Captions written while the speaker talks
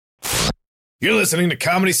You're listening to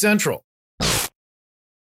Comedy Central.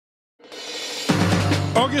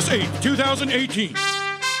 August 8th, 2018.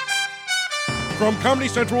 From Comedy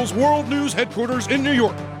Central's World News headquarters in New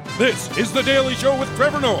York, this is The Daily Show with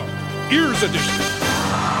Trevor Noah, Ears Edition.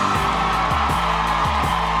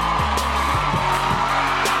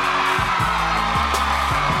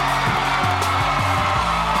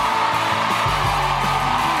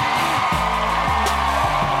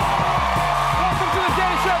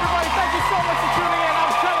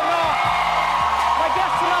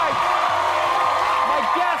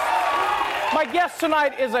 My guest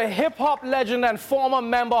tonight is a hip-hop legend and former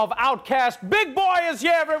member of Outkast. Big Boy is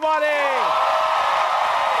here, everybody!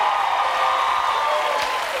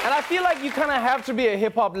 And I feel like you kind of have to be a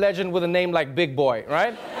hip-hop legend with a name like Big Boy,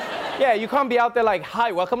 right? Yeah, you can't be out there like,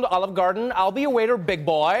 hi, welcome to Olive Garden. I'll be your waiter, Big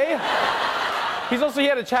Boy. He's also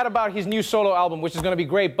here to chat about his new solo album, which is going to be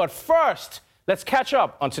great. But first, let's catch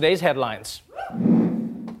up on today's headlines.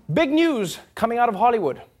 Big news coming out of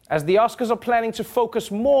Hollywood, as the Oscars are planning to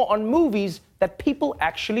focus more on movies that people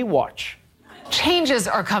actually watch. Changes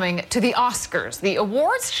are coming to the Oscars. The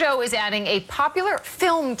awards show is adding a popular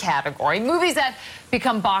film category. Movies that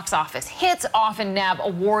become box office hits often nab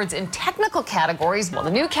awards in technical categories, while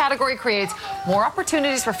the new category creates more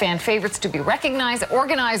opportunities for fan favorites to be recognized.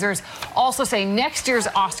 Organizers also say next year's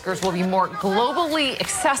Oscars will be more globally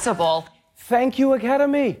accessible. Thank you,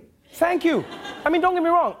 Academy. Thank you. I mean, don't get me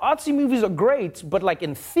wrong, artsy movies are great, but like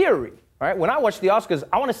in theory, right? When I watch the Oscars,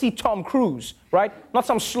 I want to see Tom Cruise, right? Not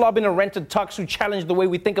some slob in a rented tux who challenged the way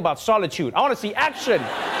we think about solitude. I want to see action.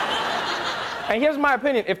 And here's my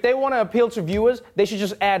opinion. If they want to appeal to viewers, they should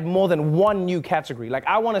just add more than one new category. Like,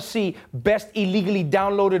 I want to see best illegally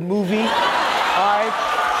downloaded movie, all right?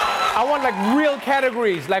 I want, like, real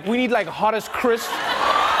categories. Like, we need, like, hottest Chris.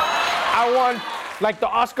 I want, like, the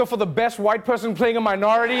Oscar for the best white person playing a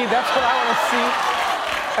minority. That's what I want to see.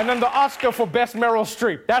 And then the Oscar for best Meryl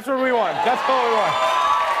Streep. That's what we want. That's all we want.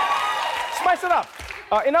 Spice it up.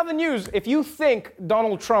 In other news, if you think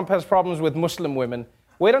Donald Trump has problems with Muslim women,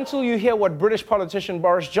 wait until you hear what British politician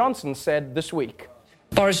Boris Johnson said this week.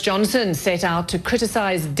 Boris Johnson set out to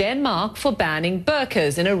criticise Denmark for banning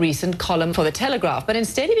burqas in a recent column for The Telegraph, but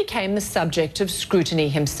instead he became the subject of scrutiny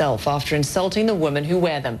himself after insulting the women who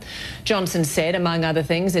wear them. Johnson said, among other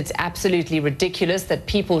things, it's absolutely ridiculous that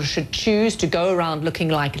people should choose to go around looking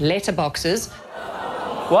like letterboxes.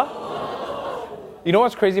 What? You know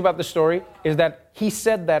what's crazy about the story? Is that he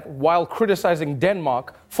said that while criticizing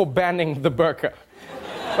Denmark for banning the burqa.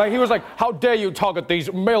 Like, he was like, how dare you target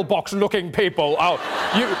these mailbox-looking people? Oh,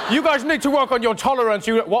 you guys need to work on your tolerance.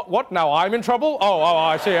 What now? I'm in trouble? Oh,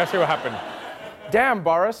 I see what happened. Damn,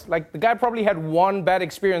 Boris. Like, the guy probably had one bad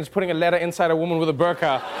experience putting a letter inside a woman with a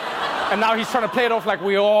burqa, and now he's trying to play it off like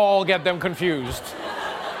we all get them confused.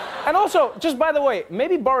 And also, just by the way,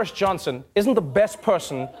 maybe Boris Johnson isn't the best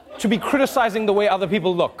person to be criticizing the way other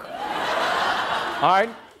people look. All right?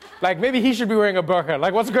 Like, maybe he should be wearing a burqa.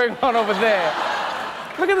 Like, what's going on over there?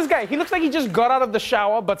 Look at this guy. He looks like he just got out of the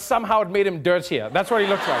shower, but somehow it made him dirtier. That's what he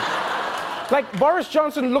looks like. Like, Boris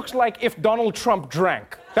Johnson looks like if Donald Trump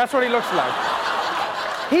drank. That's what he looks like.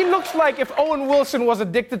 He looks like if Owen Wilson was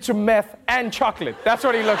addicted to meth and chocolate. That's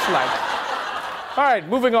what he looks like. All right,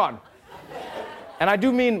 moving on. And I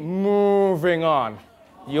do mean moving on.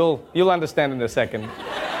 You'll understand in a second.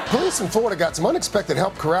 Police in Florida got some unexpected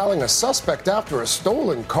help corralling a suspect after a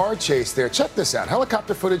stolen car chase there. Check this out.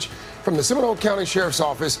 Helicopter footage from the Seminole County Sheriff's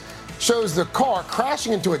Office shows the car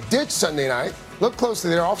crashing into a ditch Sunday night. Look closely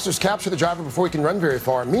there. Officers capture the driver before he can run very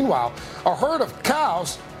far. Meanwhile, a herd of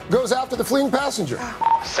cows goes after the fleeing passenger.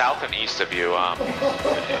 South and east of you,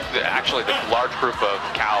 actually the large group of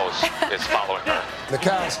cows is following her. The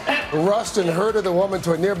cows rushed and herded the woman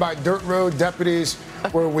to a nearby dirt road. Deputies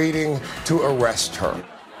were waiting to arrest her.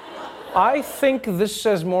 I think this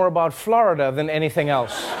says more about Florida than anything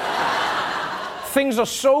else. Things are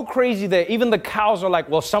so crazy there, even the cows are like,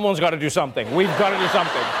 well, someone's got to do something. We've got to do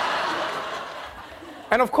something.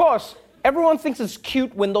 And of course, everyone thinks it's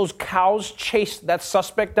cute when those cows chase that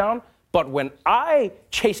suspect down, but when I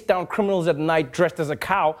chase down criminals at night dressed as a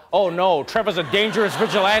cow, oh no, Trevor's a dangerous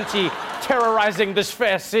vigilante terrorizing this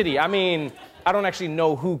fair city. I mean, I don't actually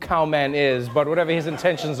know who Cowman is, but whatever his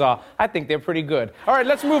intentions are, I think they're pretty good. All right,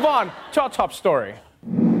 let's move on to our top story.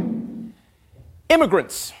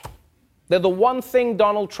 Immigrants. They're the one thing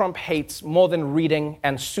Donald Trump hates more than reading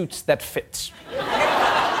and suits that fit.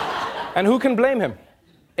 And who can blame him?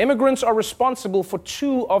 Immigrants are responsible for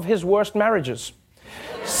 2 of his worst marriages.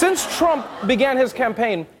 Since Trump began his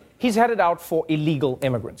campaign, he's headed out for illegal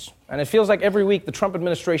immigrants. And it feels like every week the Trump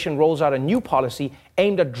administration rolls out a new policy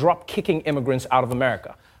aimed at drop-kicking immigrants out of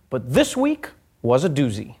America. But this week was a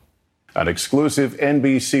doozy. An exclusive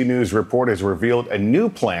NBC News report has revealed a new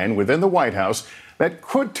plan within the White House that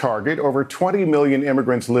could target over 20 million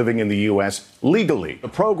immigrants living in the U.S. legally. A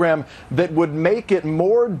program that would make it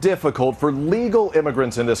more difficult for legal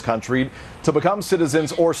immigrants in this country to become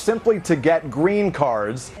citizens or simply to get green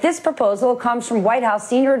cards. This proposal comes from White House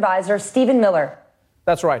senior advisor Stephen Miller.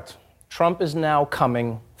 That's right. Trump is now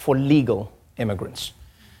coming for legal immigrants.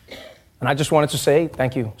 And I just wanted to say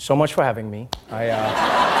thank you so much for having me. I've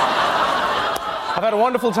had a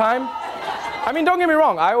wonderful time. I mean, don't get me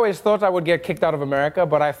wrong. I always thought I would get kicked out of America,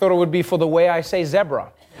 but I thought it would be for the way I say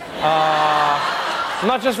zebra.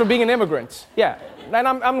 Not just for being an immigrant. Yeah, and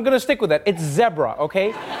I'm going to stick with that. It's zebra,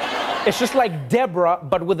 okay? It's just like Deborah,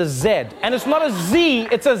 but with a Z. And it's not a Z,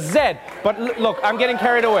 it's a Z. But look, I'm getting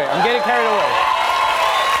carried away.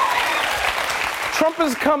 Trump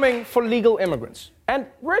is coming for legal immigrants. And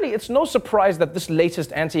really, it's no surprise that this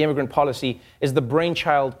latest anti-immigrant policy is the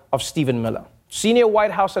brainchild of Stephen Miller, senior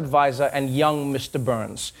White House advisor and young Mr.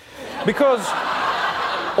 Burns. Because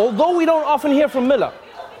although we don't often hear from Miller,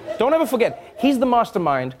 don't ever forget, he's the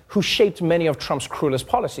mastermind who shaped many of Trump's cruelest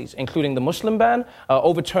policies, including the Muslim ban,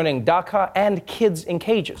 overturning DACA, and kids in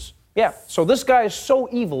cages. Yeah, so this guy is so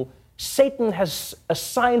evil, Satan has a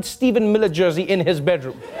signed Stephen Miller jersey in his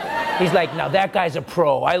bedroom. He's like, now that guy's a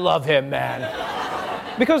pro. I love him, man.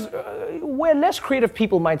 Because where less creative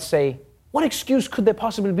people might say, what excuse could there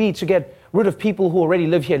possibly be to get rid of people who already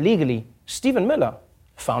live here legally? Stephen Miller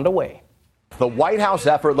found a way. The White House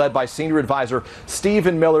effort led by senior advisor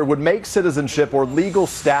Stephen Miller would make citizenship or legal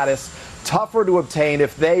status tougher to obtain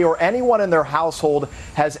if they or anyone in their household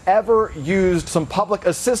has ever used some public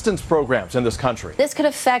assistance programs in this country. This could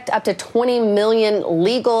affect up to 20 million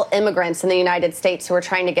legal immigrants in the United States who are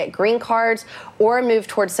trying to get green cards or move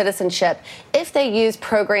towards citizenship if they use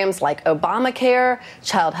programs like Obamacare,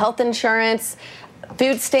 child health insurance,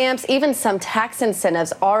 food stamps, even some tax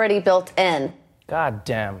incentives already built in. God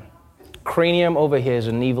damn. Cranium over here is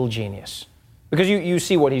an evil genius. Because you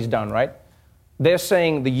see what he's done, right? They're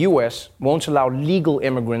saying the U.S. won't allow legal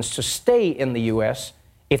immigrants to stay in the U.S.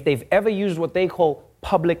 if they've ever used what they call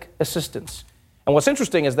public assistance. And what's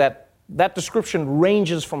interesting is that that description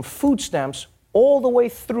ranges from food stamps all the way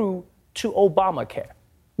through to Obamacare,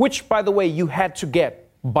 which, by the way, you had to get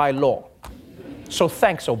by law. So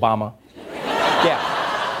thanks, Obama.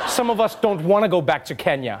 Yeah, some of us don't want to go back to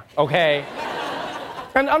Kenya, okay?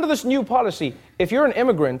 And under this new policy, if you're an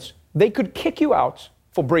immigrant, they could kick you out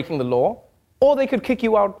for breaking the law, or they could kick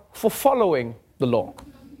you out for following the law.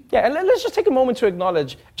 Yeah, and let's just take a moment to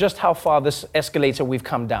acknowledge just how far this escalator we've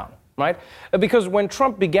come down, right? Because when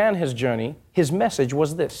Trump began his journey, his message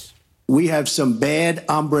was this. We have some bad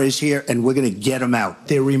hombres here, and we're going to get them out.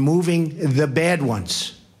 They're removing the bad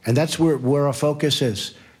ones, and that's where our focus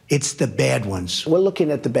is. It's the bad ones. We're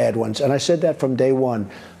looking at the bad ones, and I said that from day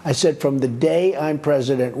one. I said from the day I'm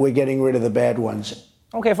president, we're getting rid of the bad ones.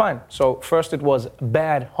 Okay, fine. So first it was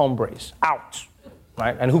bad hombres, out,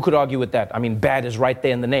 right? And who could argue with that? I mean, bad is right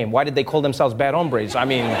there in the name. Why did they call themselves bad hombres? I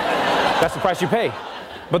mean, that's the price you pay.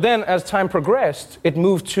 But then as time progressed, it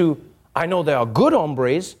moved to, I know there are good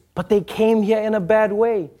hombres, but they came here in a bad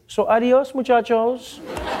way. So adios, muchachos.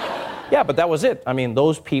 Yeah, but that was it. I mean,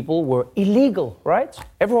 those people were illegal, right?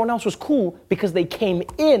 Everyone else was cool because they came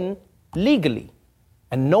in legally.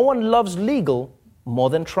 And no one loves legal more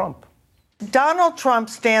than Trump. Donald Trump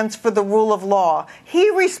stands for the rule of law. He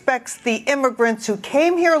respects the immigrants who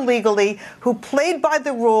came here legally, who played by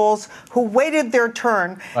the rules, who waited their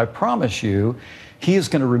turn. I promise you, he is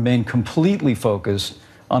going to remain completely focused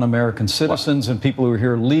on American citizens and people who are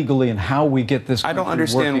here legally and how we get this country I don't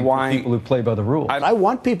understand working why for people who play by the rules. I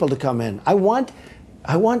want people to come in. I want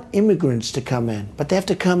immigrants to come in, but they have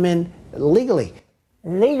to come in legally.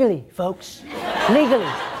 Legally, folks. Legally.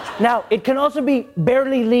 Now, it can also be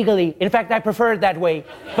barely legally. In fact, I prefer it that way.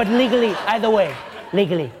 But legally, either way.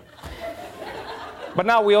 Legally. But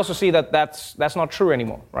now we also see that that's not true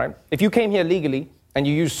anymore, right? If you came here legally and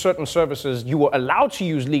you used certain services you were allowed to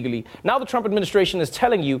use legally, now the Trump administration is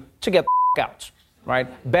telling you to get the out, right?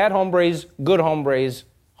 Bad hombres, good hombres,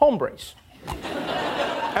 hombres.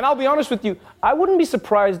 And I'll be honest with you, I wouldn't be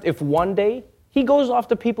surprised if one day he goes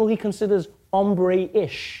after people he considers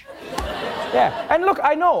hombre-ish. Yeah, and look,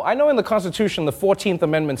 I know in the Constitution, the 14th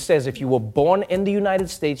Amendment says if you were born in the United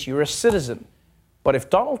States, you're a citizen. But if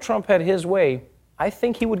Donald Trump had his way, I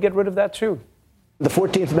think he would get rid of that too. The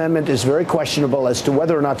 14th Amendment is very questionable as to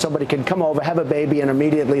whether or not somebody can come over, have a baby, and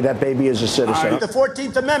immediately that baby is a citizen. The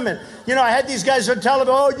 14th Amendment. You know, I had these guys on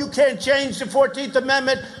television, oh, you can't change the 14th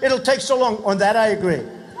Amendment. It'll take so long. On that, I agree.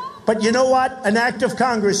 But you know what? An act of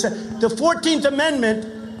Congress. The 14th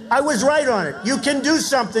Amendment I was right on it. You can do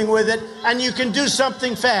something with it, and you can do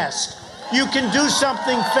something fast. You can do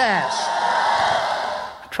something fast.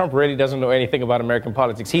 Trump really doesn't know anything about American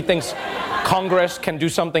politics. He thinks Congress can do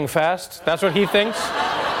something fast. That's what he thinks.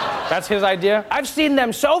 That's his idea. I've seen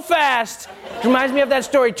them so fast. It reminds me of that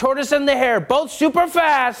story, Tortoise and the Hare, both super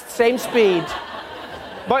fast, same speed.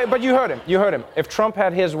 But you heard him. You heard him. If Trump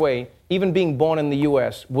had his way, even being born in the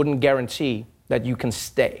U.S. wouldn't guarantee that you can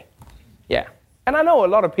stay. Yeah. And I know a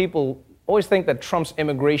lot of people always think that Trump's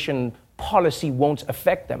immigration policy won't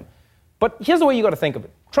affect them. But here's the way you got to think of it.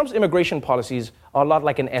 Trump's immigration policies are a lot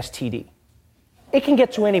like an STD. It can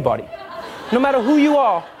get to anybody, no matter who you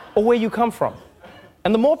are or where you come from.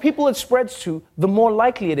 And the more people it spreads to, the more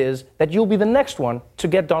likely it is that you'll be the next one to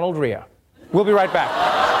get Donald Rhea. We'll be right back.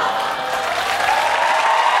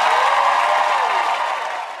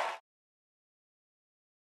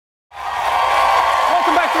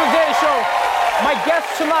 Welcome back to The Daily Show. My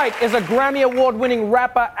guest tonight is a Grammy Award-winning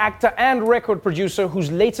rapper, actor, and record producer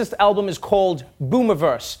whose latest album is called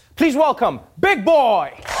Boomiverse. Please welcome Big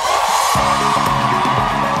Boy.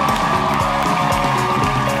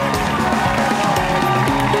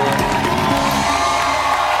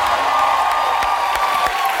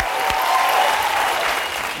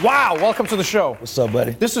 Wow, welcome to the show. What's up,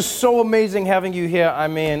 buddy? This is so amazing having you here. I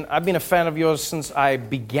mean, I've been a fan of yours since I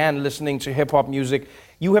began listening to hip-hop music.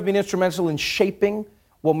 You have been instrumental in shaping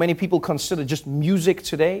what many people consider just music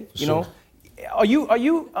today, you know? Are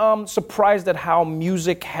you surprised at how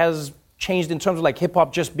music has changed in terms of like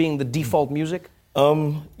hip-hop just being the default music?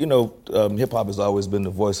 Hip-hop has always been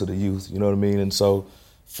the voice of the youth, you know what I mean? And so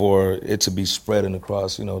for it to be spreading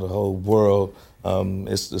across, the whole world,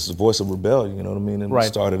 it's the voice of rebellion, you know what I mean? And we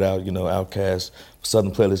started out, Outkast,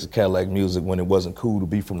 Southern Playlist of Cadillac music when it wasn't cool to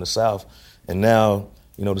be from the South. And now,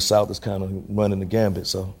 the South is kind of running the gambit,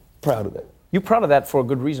 so proud of that. You're proud of that for a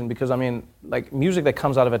good reason, because, I mean, like, music that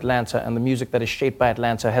comes out of Atlanta and the music that is shaped by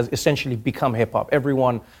Atlanta has essentially become hip-hop.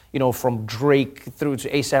 Everyone, from Drake through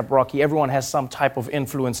to A$AP Rocky, everyone has some type of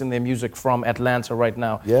influence in their music from Atlanta right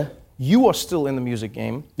now. Yeah. You are still in the music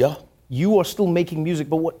game. Yeah. You are still making music,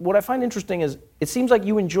 but what I find interesting is it seems like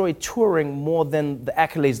you enjoy touring more than the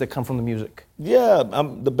accolades that come from the music. Yeah,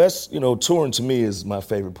 the best, touring to me is my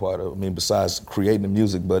favorite part of, besides creating the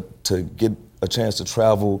music, but to get a chance to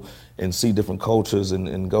travel and see different cultures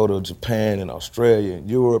and go to Japan and Australia and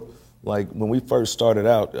Europe. Like when we first started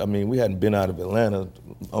out, we hadn't been out of Atlanta,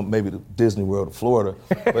 maybe to Disney World or Florida,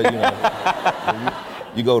 but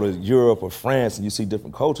you go to Europe or France and you see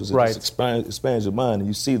different cultures. It just expands your mind, and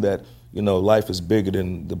you see that, life is bigger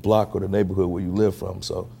than the block or the neighborhood where you live from.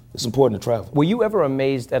 So it's important to travel. Were you ever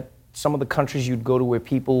amazed at some of the countries you'd go to where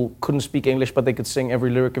people couldn't speak English, but they could sing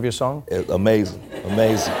every lyric of your song? Amazing,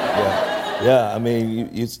 yeah.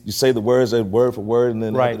 You say the words word for word, and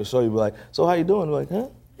then after the show you be like, "So how you doing?" You're like, "Huh?"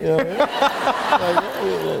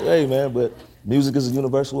 Hey man, but music is a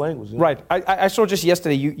universal language. Right. I saw just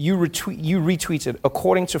yesterday you retweeted.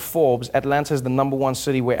 According to Forbes, Atlanta is the #1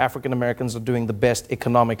 city where African Americans are doing the best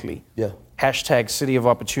economically. Yeah. # City of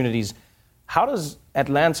Opportunities. How does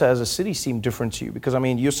Atlanta as a city seem different to you? Because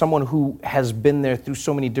you're someone who has been there through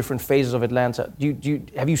so many different phases of Atlanta.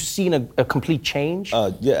 Have you seen a complete change?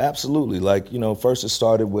 Yeah, absolutely. Like, first it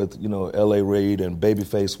started with, L.A. Reid and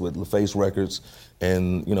Babyface with LaFace Records.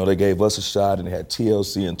 And, they gave us a shot, and they had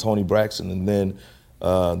TLC and Tony Braxton. And then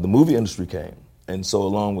the movie industry came. And so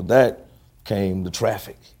along with that came the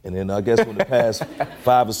traffic. And then I guess for the past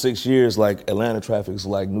 5 or 6 years, like Atlanta traffic is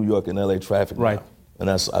like New York and LA traffic now. Right. And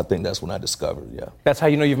I think that's when I discovered, yeah. That's how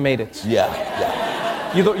you know you've made it.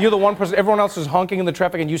 Yeah. You're the one person, everyone else is honking in the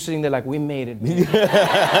traffic and you sitting there like, we made it.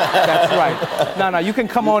 That's right. No, you can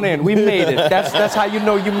come on in. We made it. That's how you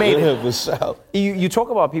know you made it. You talk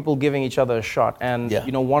about people giving each other a shot, and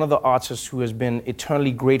one of the artists who has been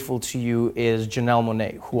eternally grateful to you is Janelle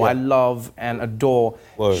Monáe, who I love and adore.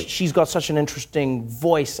 Word. She's got such an interesting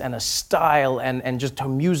voice and a style, and just her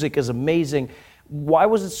music is amazing. Why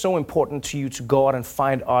was it so important to you to go out and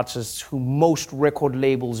find artists who most record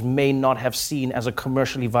labels may not have seen as a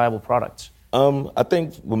commercially viable product? I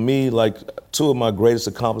think for me, like, two of my greatest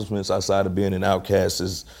accomplishments outside of being an Outkast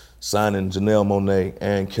is signing Janelle Monáe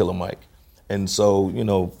and Killer Mike. And so,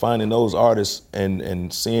 finding those artists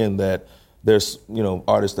and seeing that there's,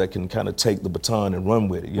 artists that can kind of take the baton and run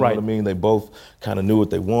with it. You know what I mean? They both kind of knew what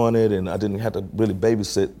they wanted, and I didn't have to really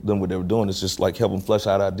babysit them what they were doing. It's just like help them flesh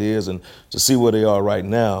out ideas, and to see where they are right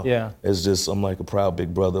now. Yeah. It's just, I'm like a proud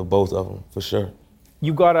big brother of both of them, for sure.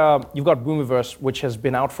 You've got Boomiverse, which has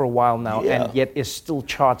been out for a while now, and yet is still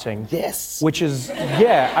charting. Yes. Which is,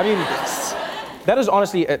 that is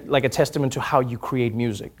honestly like a testament to how you create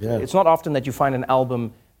music. Yeah. It's not often that you find an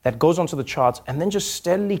album that goes onto the charts and then just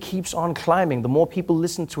steadily keeps on climbing. The more people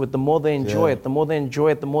listen to it, the more they enjoy it. The more they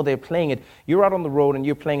enjoy it, the more they're playing it. You're out on the road and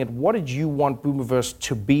you're playing it. What did you want Boomerverse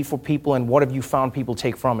to be for people, and what have you found people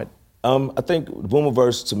take from it? I think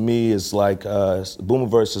Boomerverse to me is like,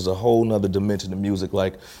 Boomerverse is a whole nother dimension of music.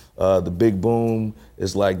 Like the Big Boom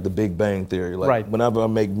is like the Big Bang Theory. Like whenever I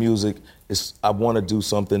make music, I want to do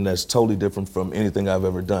something that's totally different from anything I've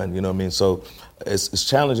ever done. You know what I mean? So it's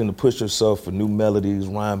challenging to push yourself for new melodies,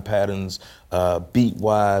 rhyme patterns,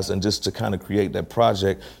 beat-wise, and just to kind of create that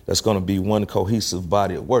project that's going to be one cohesive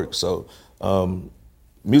body of work. So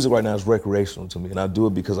music right now is recreational to me, and I do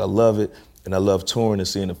it because I love it. And I love touring and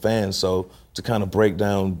seeing the fans, so to kind of break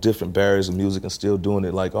down different barriers of music and still doing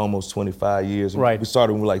it like almost 25 years. Right. We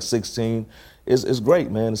started when we were like 16. It's great,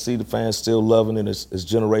 man, to see the fans still loving it. It's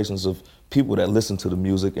generations of people that listen to the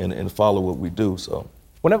music and follow what we do, so.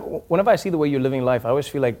 Whenever I see the way you're living life, I always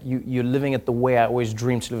feel like you're living it the way I always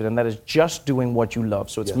dreamed to live it, and that is just doing what you love.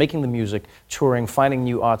 So it's making the music, touring, finding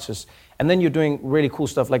new artists, and then you're doing really cool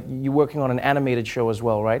stuff, like you're working on an animated show as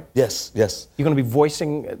well, right? Yes. You're gonna be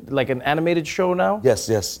voicing like an animated show now? Yes.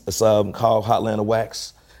 It's called Hotlanta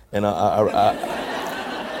Wax, and I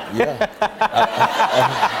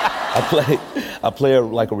play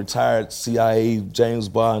like a retired CIA James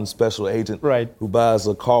Bond special agent who buys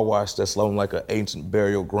a car wash that's on like an ancient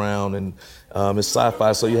burial ground, and it's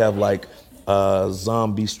sci-fi, so you have like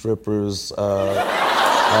zombie strippers,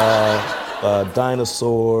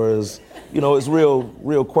 dinosaurs. You know, it's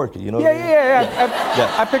real quirky, you know?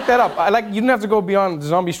 Yeah. I picked that up. You didn't have to go beyond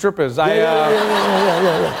zombie strippers.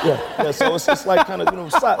 Yeah, so it's like kind of,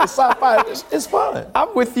 it's sci-fi. It's fun.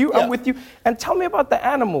 I'm with you. And tell me about the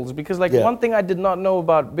animals, because one thing I did not know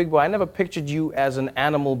about Big Boy, I never pictured you as an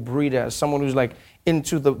animal breeder, as someone who's like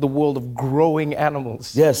into the world of growing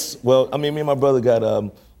animals. Yes, well, I mean, me and my brother got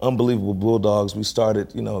unbelievable bulldogs. We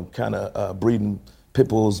started, kind of breeding pit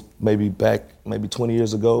bulls maybe 20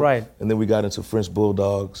 years ago. Right. And then we got into French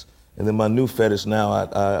bulldogs. And then my new fetish now,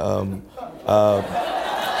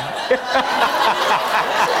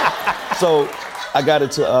 so I got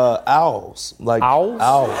into owls. Like owls?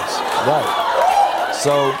 Owls, right.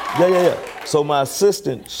 So, yeah. So my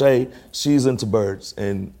assistant, Shay, she's into birds.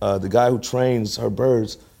 And the guy who trains her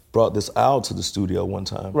birds brought this owl to the studio one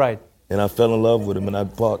time. Right. And I fell in love with him, and I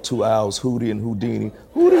bought 2 owls, Hootie and Houdini.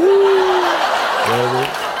 Hootie!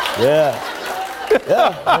 Yeah.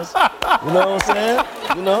 You know what I'm saying?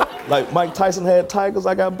 Like Mike Tyson had tigers,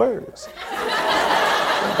 I got birds.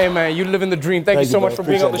 Hey man, you living the dream. Thank you so much for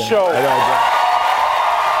being on the show.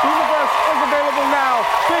 Boomerverse is available now.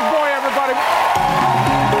 Big Boy, everybody.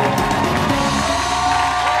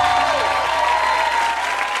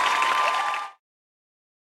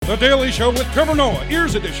 The Daily Show with Trevor Noah,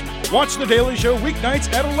 Ears Edition. Watch The Daily Show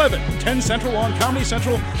weeknights at 11, 10 Central on Comedy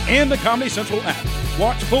Central and the Comedy Central app.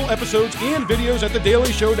 Watch full episodes and videos at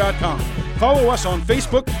thedailyshow.com. Follow us on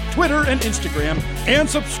Facebook, Twitter, and Instagram, and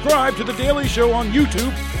subscribe to The Daily Show on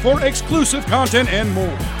YouTube for exclusive content and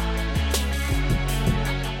more.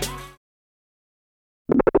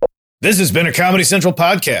 This has been a Comedy Central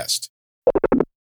podcast.